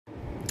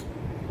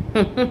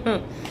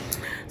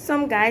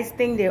Some guys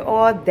think they're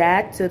all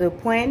that to the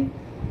point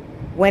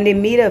when they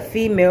meet a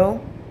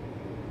female,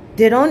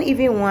 they don't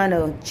even want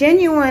to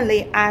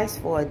genuinely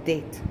ask for a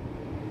date.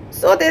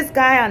 So this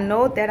guy I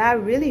know that I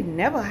really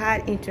never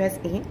had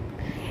interest in,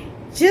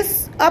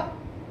 just up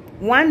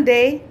one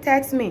day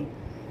text me,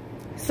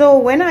 so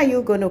when are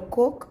you gonna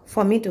cook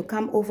for me to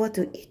come over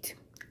to eat?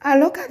 I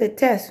look at the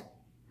text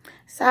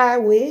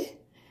sideways,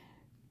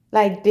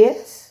 like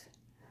this,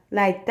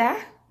 like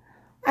that.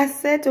 I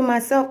said to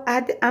myself,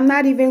 I'm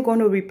not even going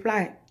to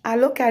reply. I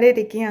look at it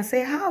again and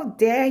say, how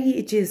dare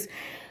he just,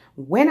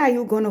 when are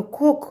you going to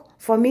cook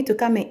for me to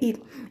come and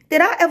eat? Did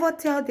I ever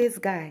tell this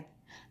guy,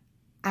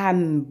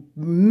 I'm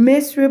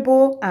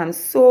miserable, I'm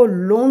so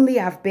lonely,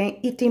 I've been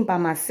eating by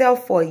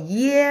myself for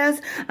years,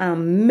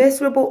 I'm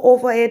miserable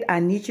over it,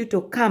 I need you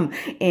to come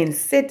and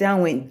sit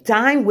down and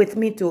dine with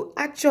me to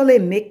actually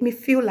make me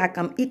feel like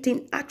I'm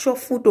eating actual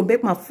food, to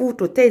make my food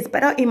to taste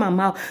better in my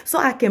mouth, so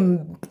I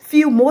can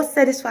feel more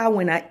satisfied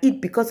when I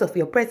eat because of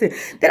your presence.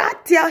 Did I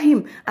tell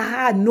him I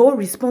had no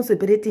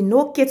responsibility,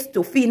 no kids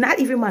to feed, not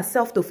even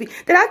myself to feed?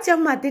 Did I tell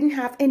him I didn't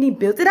have any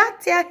bills? Did I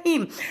tell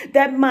him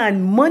that my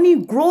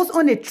money grows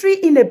on a tree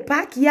in the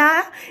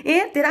backyard?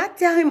 And did I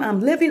tell him I'm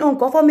living on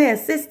government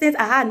assistance,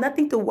 I had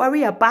nothing to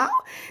worry about?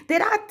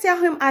 Did I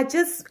tell him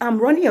I'm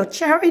running a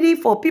charity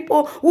for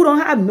people who don't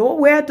have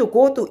nowhere to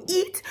go to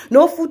eat,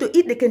 no food to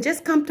eat, they can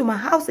just come to my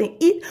house and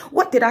eat?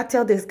 What did I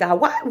tell this guy?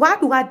 Why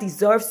do I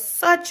deserve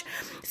such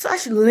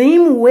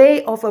lame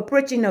way of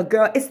approaching a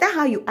girl? Is that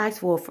how you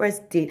ask for a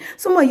first date?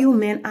 Some of you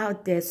men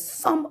out there,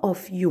 some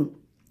of you,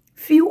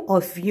 few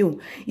of you,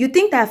 you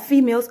think that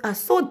females are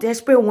so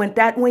desperate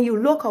when you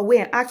look away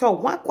and ask her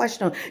one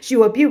question, she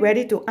will be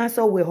ready to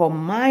answer with her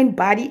mind,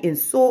 body, and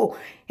soul.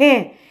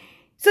 Hey,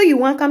 so you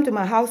want to come to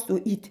my house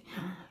to eat?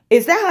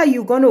 Is that how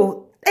you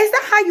gonna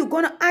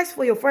ask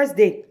for your first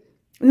date?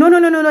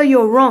 No,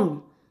 you're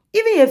wrong.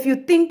 Even if you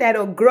think that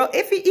a girl,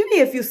 even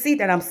if you see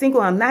that I'm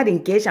single, I'm not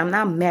engaged, I'm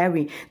not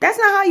married, that's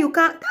not how you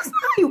come. That's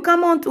not how you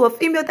come on to a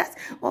female. That's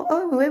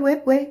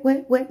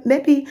wait.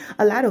 Maybe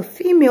a lot of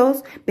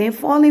females been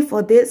falling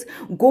for this,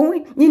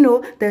 going,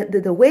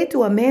 the way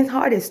to a man's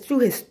heart is through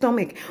his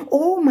stomach.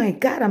 Oh my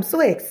God, I'm so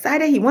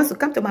excited. He wants to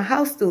come to my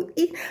house to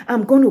eat.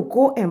 I'm going to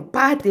go and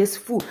buy this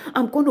food.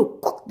 I'm going to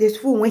cook this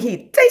food. When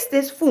he tastes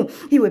this food,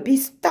 he will be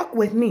stuck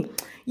with me.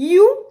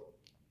 You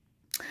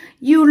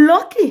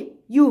lucky.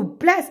 You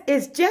blessed.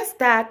 It's just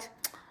that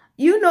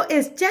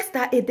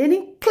it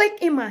didn't click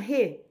in my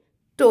head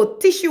to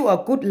teach you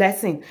a good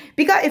lesson.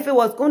 Because if it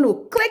was going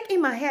to click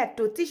in my head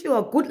to teach you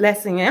a good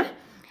lesson,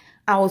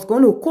 I was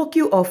going to cook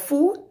you a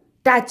food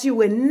that you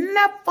will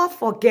never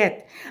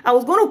forget. I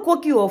was going to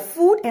cook you a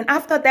food, and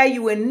after that,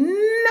 you will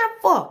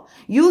never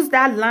use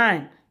that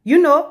line,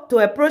 to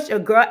approach a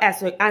girl as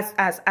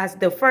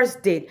the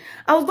first date.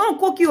 I was going to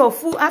cook you a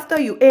food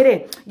after you ate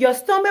it. Your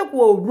stomach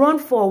will run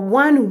for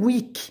 1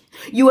 week.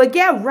 You will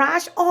get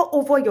rash all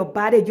over your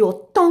body.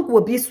 Your tongue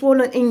will be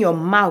swollen in your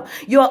mouth.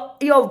 Your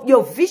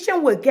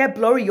vision will get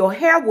blurry. Your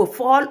hair will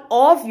fall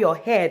off your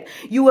head.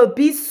 You will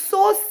be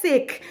so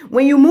sick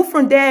when you move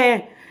from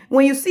there.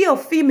 When you see a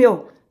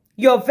female,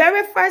 the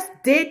very first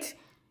date,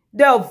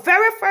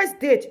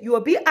 you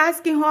will be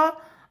asking her,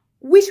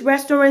 which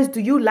restaurants do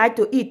you like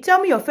to eat?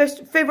 Tell me your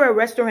favorite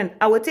restaurant.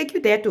 I will take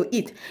you there to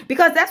eat.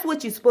 Because that's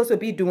what you're supposed to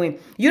be doing.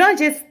 You don't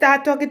just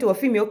start talking to a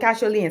female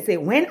casually and say,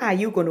 when are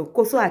you going to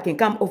go so I can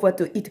come over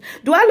to eat?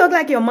 Do I look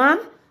like your mom?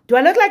 Do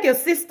I look like your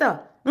sister?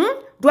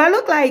 Do I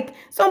look like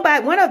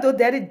one of those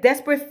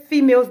desperate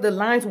females the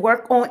lines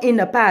work on in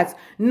the past?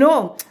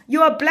 No.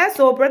 You are blessed,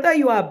 oh brother.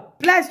 You are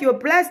blessed. You're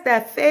blessed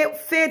that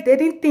Faith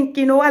didn't think,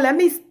 let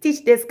me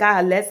teach this guy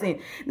a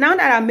lesson. Now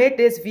that I made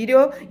this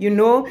video,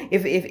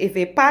 if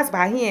it passed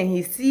by him and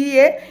he see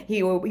it,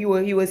 he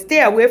will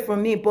stay away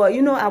from me. But,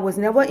 I was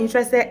never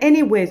interested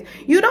anyways.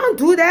 You don't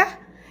do that.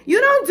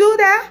 You don't do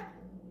that.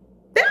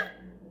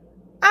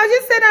 I'll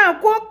just sit down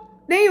and cook.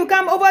 Then you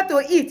come over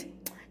to eat.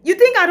 You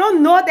think I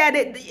don't know that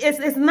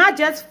it's not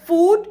just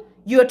food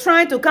you're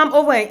trying to come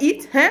over and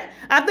eat?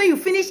 After you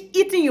finish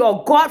eating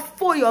your gut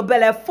full, your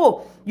belly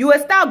full, you will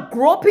start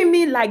groping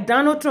me like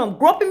Donald Trump.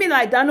 Groping me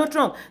like Donald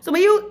Trump. Some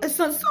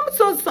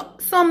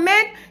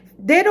men,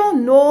 they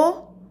don't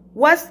know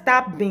what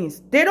stop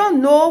means. They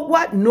don't know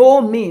what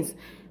no means.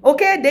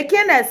 Okay? They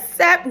can't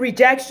accept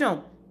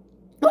rejection.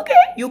 Okay,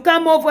 you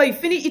come over, you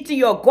finish eating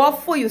your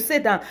gut full, you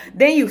sit down,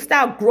 then you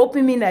start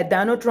groping me like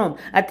Donald Trump.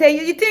 I tell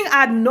you, you think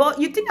I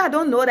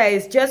don't know that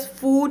it's just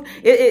food?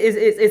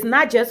 It's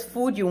not just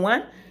food you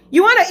want.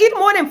 You want to eat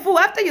more than food.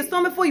 After your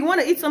stomach full, you want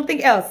to eat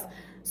something else.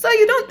 So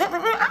you don't.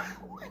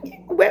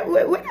 Wait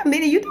a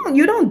minute.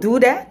 You don't do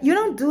that. You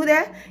don't do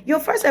that. Your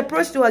first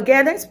approach to a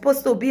girl is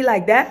supposed to be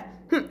like that.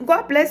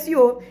 God bless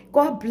you.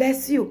 God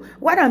bless you.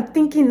 What I'm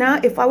thinking now,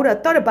 if I would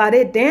have thought about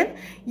it then,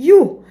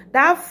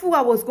 That food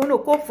I was going to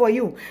cook for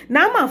you.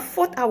 Now my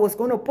foot I was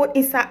going to put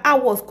inside. I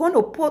was going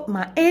to put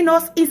my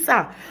anus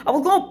inside. I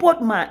was going to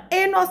put my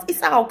anus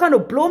inside. I was going to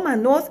blow my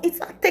nose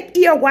inside. Take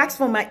ear wax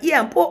from my ear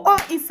and put all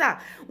inside.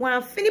 When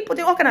I finish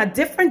putting all kind of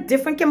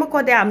different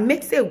chemical there, I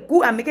mix it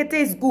good. I make it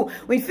taste good.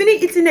 When you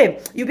finish eating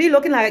it, you be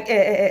looking like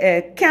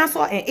a cancer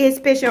and AIDS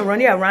patient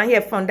running around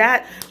here. From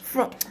that,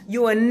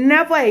 you will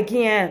never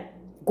again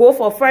go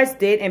for first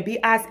date and be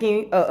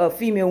asking a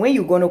female when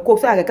you gonna cook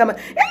so I can come.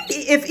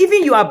 If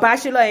even you are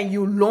bachelor and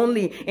you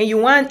lonely and you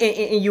want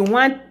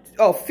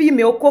a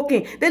female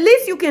cooking, the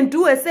least you can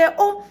do is say,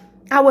 oh,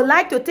 I would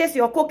like to taste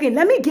your cooking.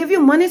 Let me give you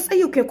money so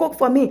you can cook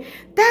for me.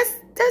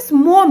 That's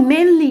more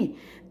manly.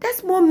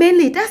 That's more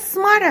manly. That's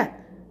smarter.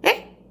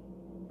 Eh?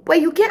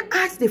 But you can't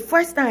ask the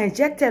first time and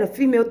just tell a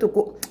female to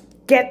go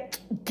get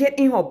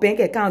in her bank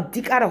account,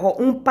 dig out of her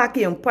own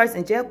pocket and purse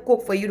and just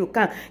cook for you to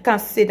come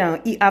sit down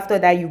and eat. After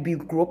that, you be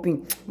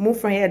groping. Move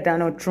from here,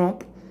 Donald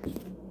Trump.